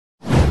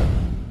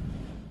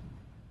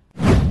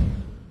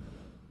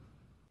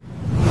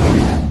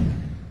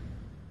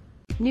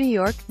New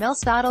York. Mel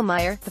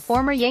Stottlemyre, the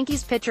former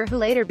Yankees pitcher who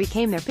later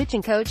became their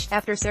pitching coach,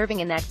 after serving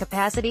in that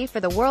capacity for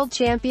the world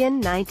champion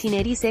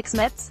 1986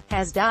 Mets,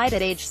 has died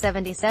at age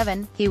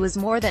 77. He was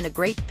more than a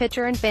great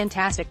pitcher and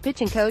fantastic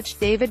pitching coach,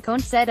 David Cohn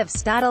said of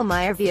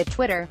Stottlemyre via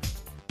Twitter.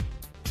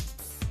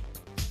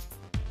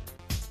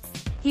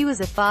 He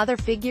was a father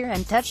figure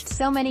and touched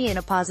so many in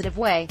a positive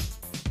way.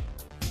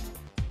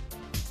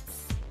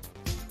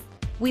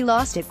 We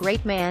lost a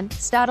great man,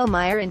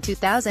 Stottlemyre, in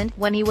 2000,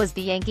 when he was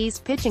the Yankees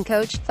pitching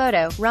coach.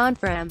 Photo, Ron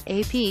from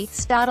AP.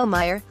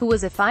 Stottlemyre, who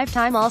was a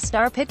 5-time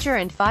All-Star pitcher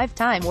and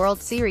 5-time World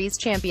Series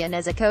champion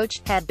as a coach,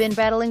 had been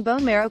battling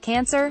bone marrow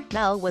cancer.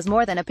 Mel was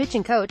more than a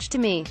pitching coach to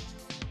me.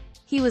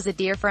 He was a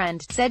dear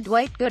friend, said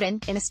Dwight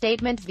Gooden, in a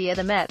statement via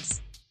the Mets.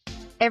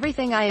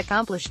 Everything I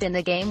accomplished in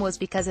the game was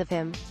because of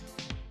him.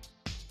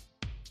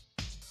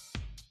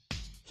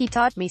 He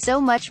taught me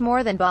so much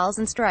more than balls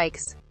and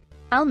strikes.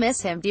 I'll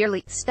miss him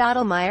dearly.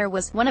 Stottlemyre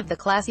was one of the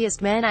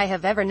classiest men I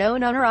have ever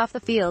known on or off the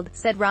field,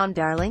 said Ron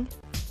Darling.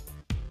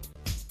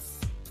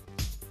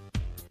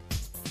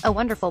 A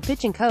wonderful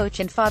pitching coach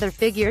and father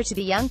figure to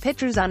the young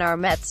pitchers on our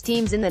Mets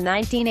teams in the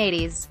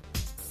 1980s.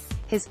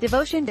 His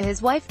devotion to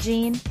his wife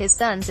Jean, his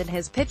sons and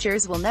his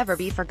pitchers will never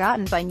be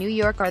forgotten by New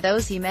York or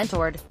those he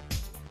mentored.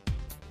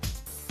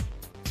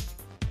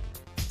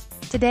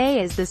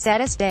 Today is the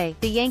saddest day.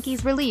 The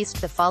Yankees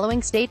released the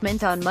following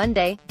statement on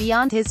Monday.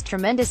 Beyond his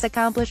tremendous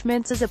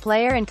accomplishments as a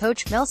player and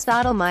coach, Mel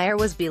Stottlemyre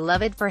was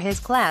beloved for his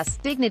class,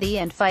 dignity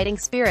and fighting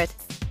spirit.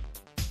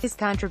 His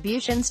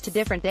contributions to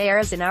different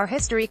eras in our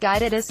history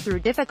guided us through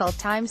difficult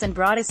times and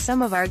brought us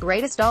some of our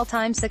greatest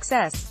all-time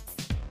success.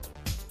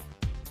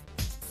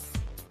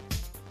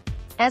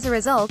 As a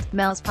result,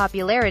 Mel's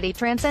popularity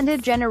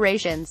transcended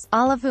generations,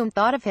 all of whom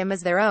thought of him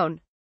as their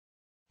own.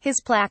 His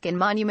plaque in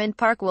Monument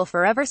Park will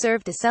forever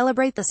serve to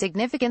celebrate the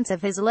significance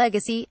of his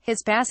legacy.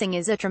 His passing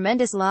is a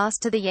tremendous loss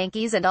to the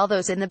Yankees and all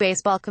those in the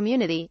baseball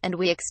community, and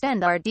we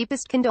extend our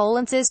deepest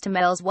condolences to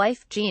Mel's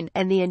wife, Jean,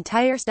 and the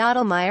entire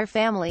Stottlemyre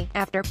family,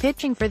 after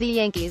pitching for the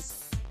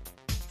Yankees.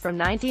 From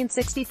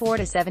 1964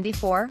 to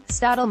 74,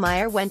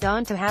 Stottlemyre went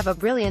on to have a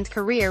brilliant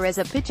career as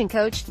a pitching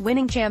coach,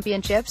 winning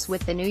championships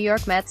with the New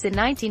York Mets in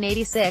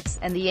 1986,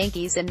 and the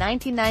Yankees in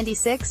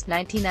 1996,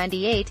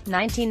 1998,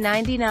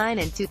 1999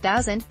 and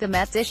 2000. The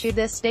Mets issued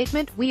this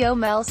statement: "We owe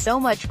Mel so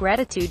much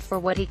gratitude for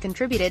what he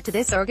contributed to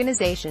this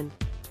organization.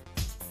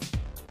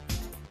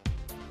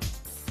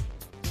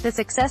 The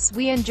success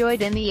we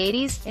enjoyed in the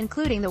 80s,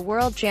 including the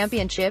World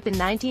Championship in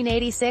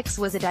 1986,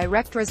 was a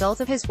direct result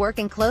of his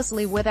working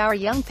closely with our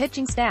young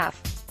pitching staff.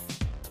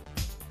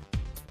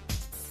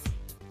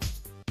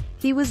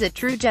 He was a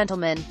true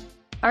gentleman."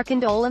 Our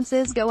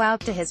condolences go out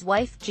to his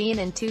wife, Jean,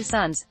 and 2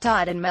 sons,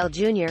 Todd and Mel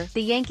Jr.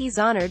 The Yankees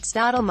honored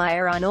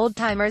Stottlemyre on Old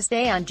Timers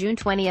Day on June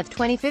 20,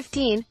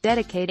 2015,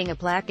 dedicating a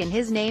plaque in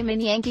his name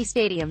in Yankee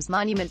Stadium's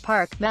Monument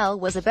Park. "Mel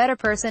was a better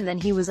person than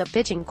he was a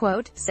pitching,"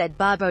 said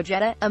Bob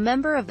Ojeda, a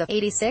member of the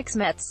 '86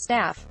 Mets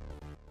staff.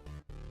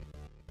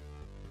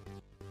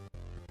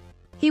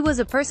 "He was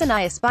a person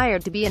I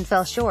aspired to be and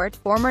fell short."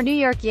 Former New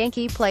York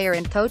Yankee player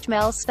and coach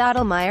Mel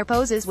Stottlemyre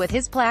poses with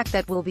his plaque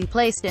that will be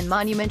placed in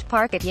Monument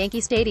Park at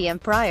Yankee Stadium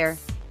prior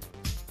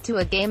to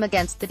a game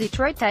against the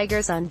Detroit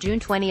Tigers on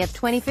June 20,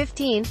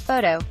 2015.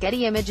 Photo,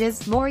 Getty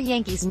Images. More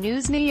Yankees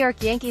news. New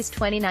York Yankees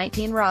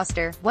 2019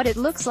 roster. What it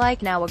looks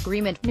like now.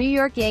 Agreement. New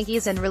York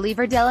Yankees and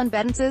reliever Dellin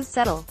Betances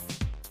settle.